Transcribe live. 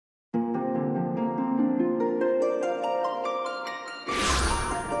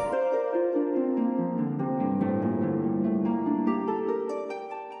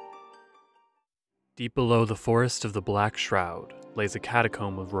Deep below the forest of the Black Shroud lays a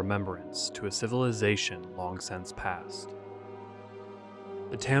catacomb of remembrance to a civilization long since past.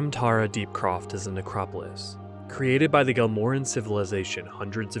 The Tam-Tara Deepcroft is a necropolis, created by the Gelmorran civilization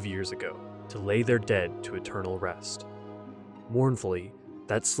hundreds of years ago to lay their dead to eternal rest. Mournfully,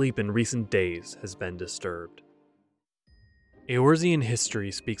 that sleep in recent days has been disturbed. Eorzean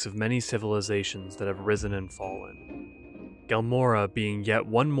history speaks of many civilizations that have risen and fallen, Gelmorra being yet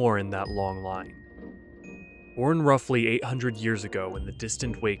one more in that long line. Born roughly 800 years ago in the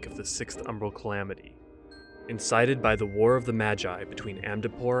distant wake of the Sixth Umbral Calamity, incited by the War of the Magi between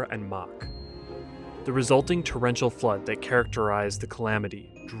Amdapor and Mach. The resulting torrential flood that characterized the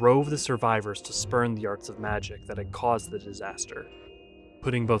calamity drove the survivors to spurn the arts of magic that had caused the disaster,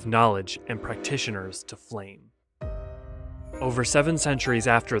 putting both knowledge and practitioners to flame. Over 7 centuries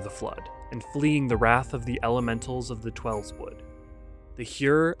after the flood, and fleeing the wrath of the elementals of the Twelveswood, the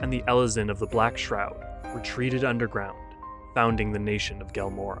Hyr and the Eorzean of the Black Shroud retreated underground, founding the nation of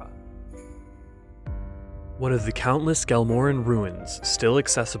Gelmorra. One of the countless Gelmorran ruins still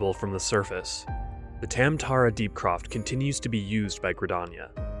accessible from the surface, the Tam-Tara Deepcroft continues to be used by Gridania.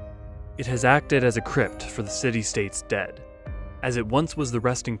 It has acted as a crypt for the city-state's dead, as it once was the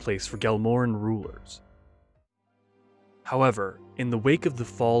resting place for Gelmorran rulers. However, in the wake of the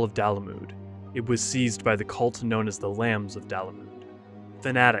fall of Dalamud, it was seized by the cult known as the Lambs of Dalamud,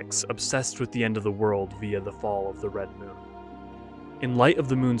 fanatics obsessed with the end of the world via the fall of the Red Moon. In light of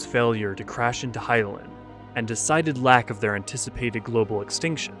the moon's failure to crash into Hydaelyn, and decided lack of their anticipated global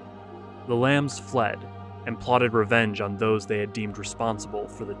extinction, the Lambs fled and plotted revenge on those they had deemed responsible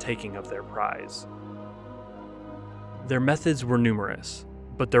for the taking of their prize. Their methods were numerous,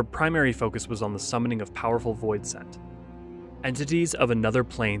 but their primary focus was on the summoning of powerful voidsent, entities of another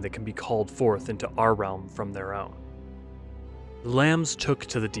plane that can be called forth into our realm from their own. The Lambs took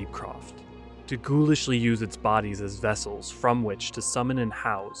to the Deepcroft, to ghoulishly use its bodies as vessels from which to summon and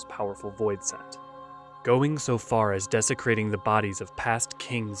house powerful voidsent, going so far as desecrating the bodies of past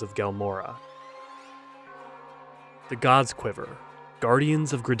kings of Gelmorra. The Gods Quiver,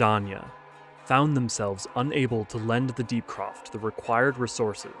 guardians of Gridania, found themselves unable to lend the Deepcroft the required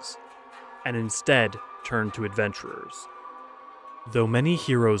resources, and instead turned to adventurers. Though many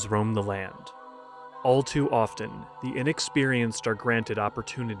heroes roam the land, all too often the inexperienced are granted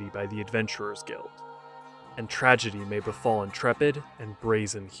opportunity by the Adventurers Guild, and tragedy may befall intrepid and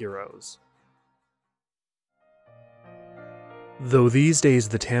brazen heroes. Though these days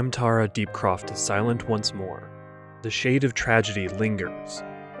the Tam-Tara Deepcroft is silent once more, the shade of tragedy lingers,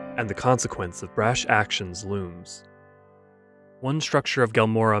 and the consequence of brash actions looms. One structure of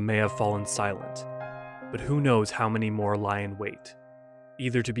Gelmorra may have fallen silent, but who knows how many more lie in wait,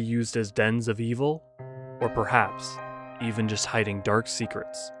 either to be used as dens of evil, or perhaps even just hiding dark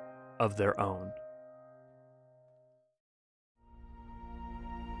secrets of their own.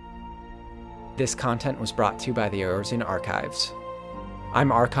 This content was brought to you by the Eorzean Archives.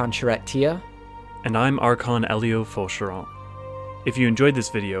 I'm Archon Charette Tia. And I'm Archon Elio Faucheron. If you enjoyed this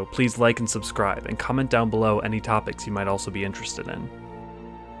video, please like and subscribe, and comment down below any topics you might also be interested in.